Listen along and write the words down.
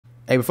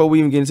Hey, before we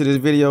even get into this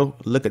video,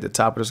 look at the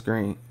top of the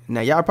screen. Now,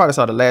 y'all probably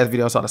saw the last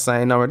video, saw the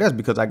same number. That's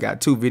because I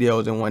got 2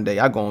 videos in one day.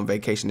 I go on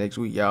vacation next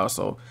week, y'all.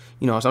 So,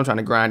 you know, so I'm trying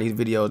to grind these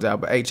videos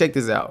out. But, hey, check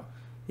this out.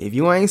 If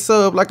you ain't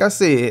sub, like I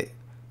said,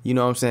 you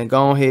know what I'm saying,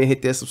 go ahead and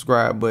hit that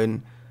subscribe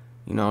button.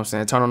 You know what I'm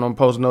saying, turn on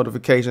post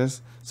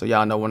notifications so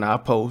y'all know when I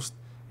post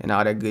and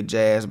all that good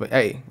jazz. But,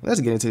 hey,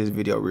 let's get into this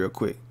video real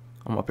quick.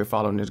 I'm up here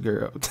following this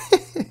girl.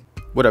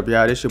 What up,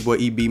 y'all? This your boy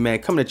EB, man,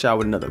 coming at y'all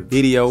with another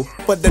video.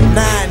 But the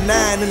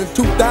 99 in the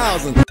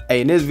 2000.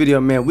 Hey, in this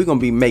video, man, we're gonna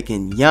be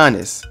making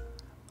Giannis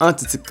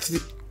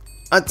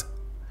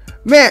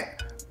man,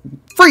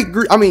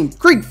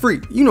 Greek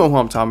freak. You know who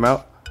I'm talking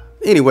about.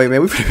 Anyway, man,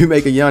 we're gonna be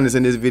making Giannis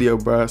in this video,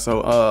 bro.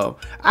 So,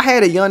 I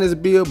had a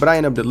Giannis build, but I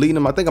ended up deleting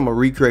him. I think I'm gonna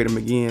recreate him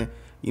again.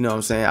 You know what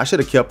I'm saying? I should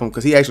have kept him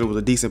because he actually was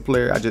a decent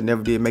player. I just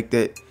never did make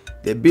that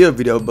build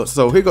video. But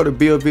so here go the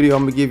build video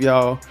I'm gonna give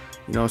y'all.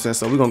 You know what I'm saying?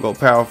 So we're gonna go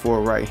power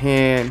forward right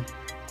hand.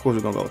 Of course,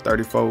 we're gonna go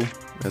 34.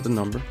 That's the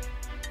number.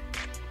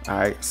 All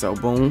right, so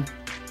boom.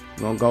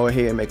 We're gonna go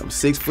ahead and make him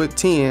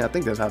 6'10". I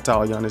think that's how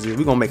tall Giannis is.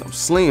 We're gonna make him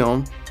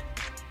slim,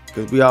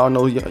 because we all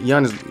know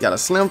Giannis got a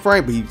slim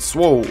frame, but he's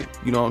swole.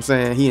 You know what I'm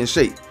saying? He in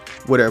shape.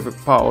 Whatever,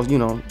 pause, you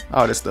know,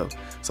 all this stuff.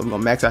 So we're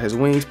gonna max out his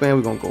wingspan.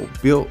 We're gonna go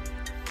build,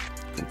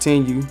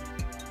 continue.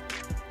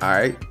 All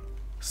right,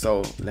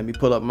 so let me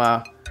pull up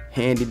my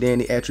handy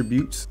dandy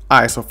attributes.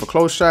 All right, so for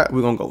close shot,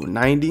 we're gonna go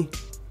 90.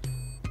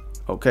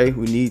 Okay,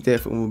 we need that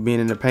for when we're being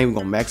in the paint. We're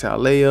gonna max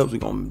out layups. We're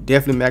gonna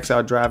definitely max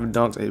out driving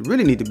dunks. It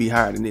really need to be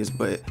higher than this,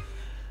 but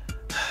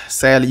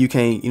sadly you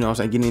can't, you know what I'm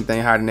saying, get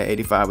anything higher than that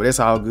 85, but that's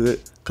all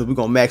good because we're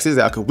gonna max this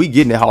out because we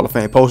getting that Hall of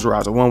Fame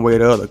posterizer one way or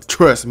the other.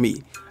 Trust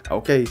me.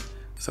 Okay,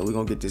 so we're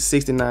gonna get this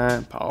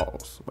 69.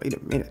 Pause. Wait a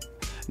minute.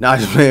 Nah,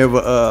 just playing,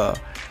 but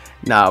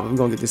nah, we're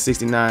gonna get this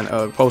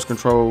 69 post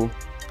control.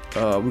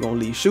 We're gonna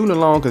leave shooting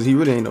alone because he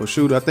really ain't no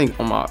shooter. I think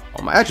on my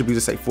attributes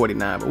it say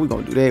 49, but we're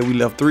gonna do that. We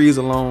left threes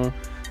alone.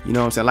 You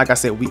know what I'm saying? Like I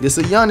said, this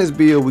is a Giannis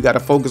build. We gotta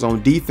focus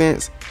on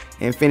defense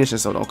and finishing.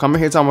 So don't come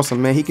in here talking about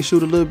some, man, he can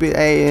shoot a little bit.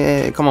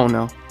 Hey, come on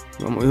now.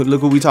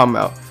 Look what we talking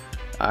about.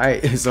 All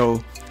right, so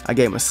I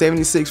gave him a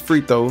 76 free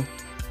throw.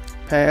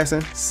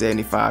 Passing,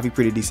 75. He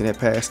pretty decent at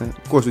passing.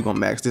 Of course, we're gonna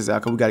max this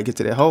out because we gotta get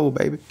to that hole,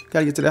 baby.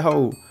 Gotta get to that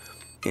hole.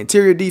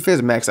 Interior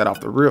defense, max out off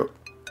the rip.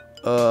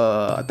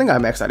 I think I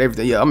maxed out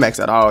everything. Yeah, I maxed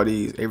out all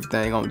these,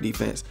 everything on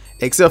defense.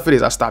 Except for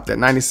this, I stopped at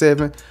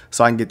 97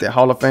 so I can get that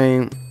Hall of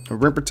Fame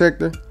rim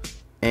protector.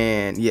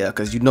 And yeah,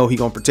 because you know he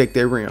gonna protect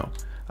that rim. All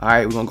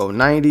right, we're gonna go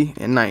 90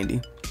 and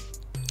 90.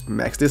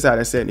 Max this out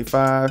at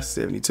 75,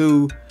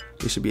 72.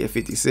 This should be at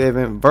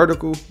 57.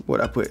 Vertical, what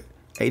I put?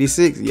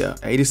 86, yeah,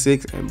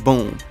 86, and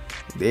boom.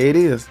 There it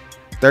is.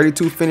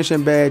 32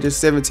 finishing badges,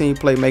 17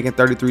 playmaking,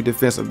 33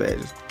 defensive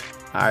badges.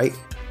 All right,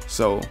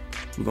 so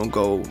we're gonna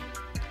go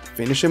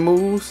finishing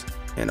moves,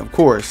 and of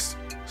course,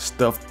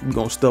 we're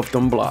gonna stuff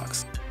them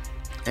blocks.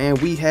 And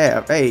we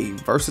have a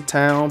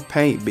versatile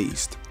paint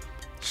beast.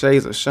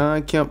 Shades of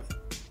Sean Kemp,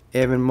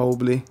 Evan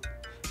Mobley,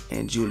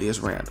 and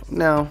Julius Randle.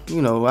 Now,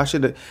 you know, they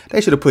should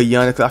have put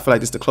Giannis because I feel like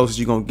this is the closest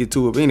you're gonna get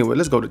to it. But anyway,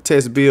 let's go to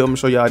test build. I'm gonna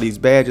show y'all these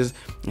badges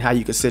and how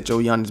you can set your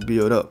Giannis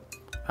build up.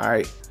 All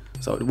right.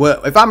 So,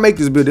 well, if I make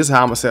this build, this is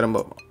how I'm gonna set them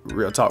up.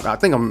 Real talk. I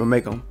think I'm gonna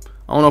make them.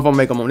 I don't know if I'm gonna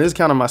make them on this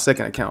account or my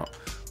second account,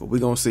 but we're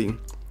gonna see.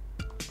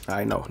 All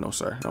right, no,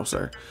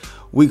 sir.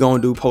 We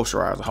gonna do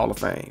posterizer Hall of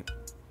Fame.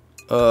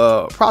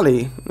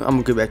 Probably I'm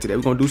gonna get back to that.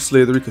 We're gonna do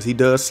slithery because he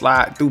does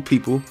slide through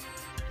people.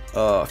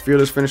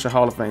 Fearless finisher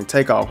Hall of Fame,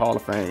 takeoff Hall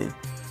of Fame.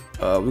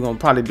 We're gonna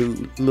probably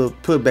do a little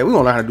putback. We're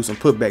gonna learn how to do some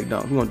putback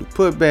dunk. We're gonna do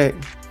putback,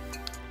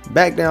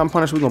 back down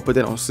punish. We're gonna put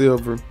that on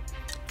silver.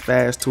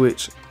 Fast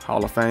twitch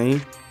Hall of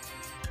Fame,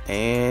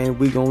 and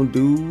we're gonna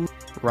do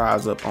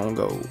rise up on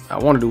gold. I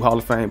want to do Hall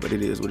of Fame, but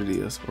it is what it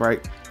is,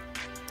 right?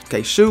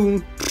 Okay,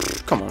 shooting.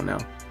 Come on now.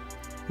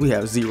 We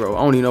have 0. I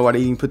don't even know why they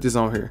even put this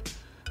on here.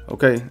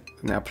 Okay,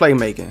 now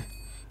playmaking.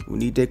 We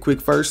need that quick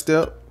first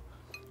step.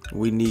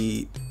 We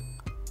need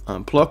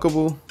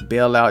unpluckable,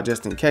 bail out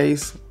just in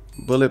case,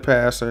 bullet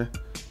passer,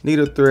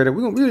 needle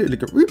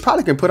threader. We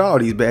probably can put all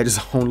these badges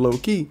on low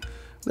key.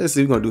 Let's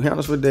see, we're gonna do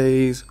handles for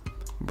days,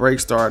 break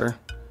starter,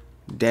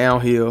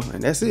 downhill,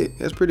 and that's it.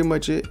 That's pretty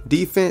much it.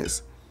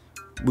 Defense,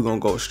 we're gonna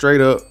go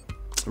straight up,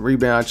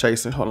 rebound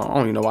chaser. Hold on, I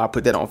don't even know why I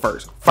put that on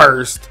first.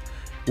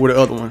 Where the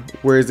other one?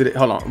 Where is it?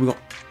 Hold on, we're gonna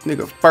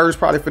nigga first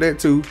probably for that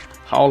too.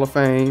 Hall of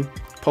Fame,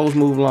 post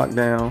move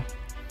lockdown.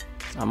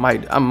 I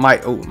might,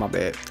 oh my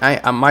bad.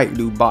 I might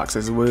do box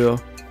as well.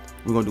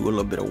 We're gonna do a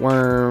little bit of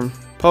worm.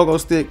 Pogo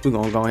stick, we're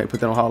gonna go ahead and put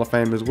that on Hall of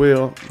Fame as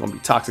well. It's gonna be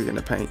toxic in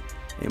the paint.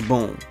 And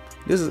boom.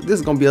 This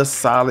is gonna be a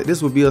solid,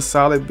 this would be a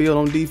solid build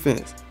on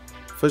defense.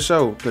 For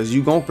sure. Because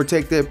you gonna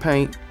protect that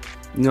paint.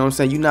 You know what I'm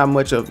saying? You're not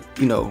much of,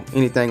 you know,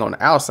 anything on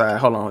the outside.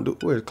 Hold on,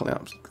 where's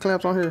clamps?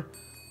 Clamps on here?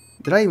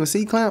 Did I even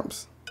see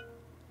clamps?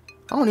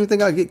 I don't even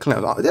think I get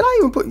clamps. Did I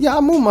even put, yeah,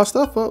 I moved my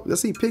stuff up. Let's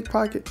see,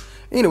 pickpocket.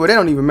 Anyway, they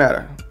don't even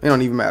matter. It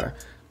don't even matter.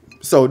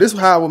 So this is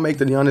how I would make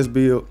the Giannis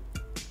build.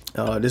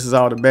 This is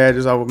all the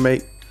badges I would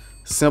make.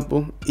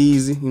 Simple,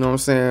 easy, you know what I'm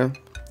saying?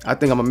 I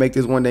think I'm gonna make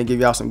this one day and give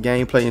y'all some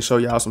gameplay and show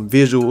y'all some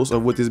visuals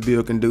of what this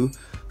build can do.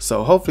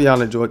 So hopefully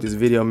y'all enjoyed this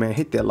video, man.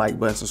 Hit that like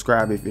button,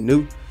 subscribe if you're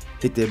new,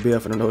 hit that bell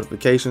for the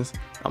notifications.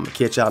 I'm gonna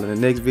catch y'all in the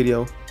next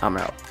video. I'm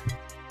out.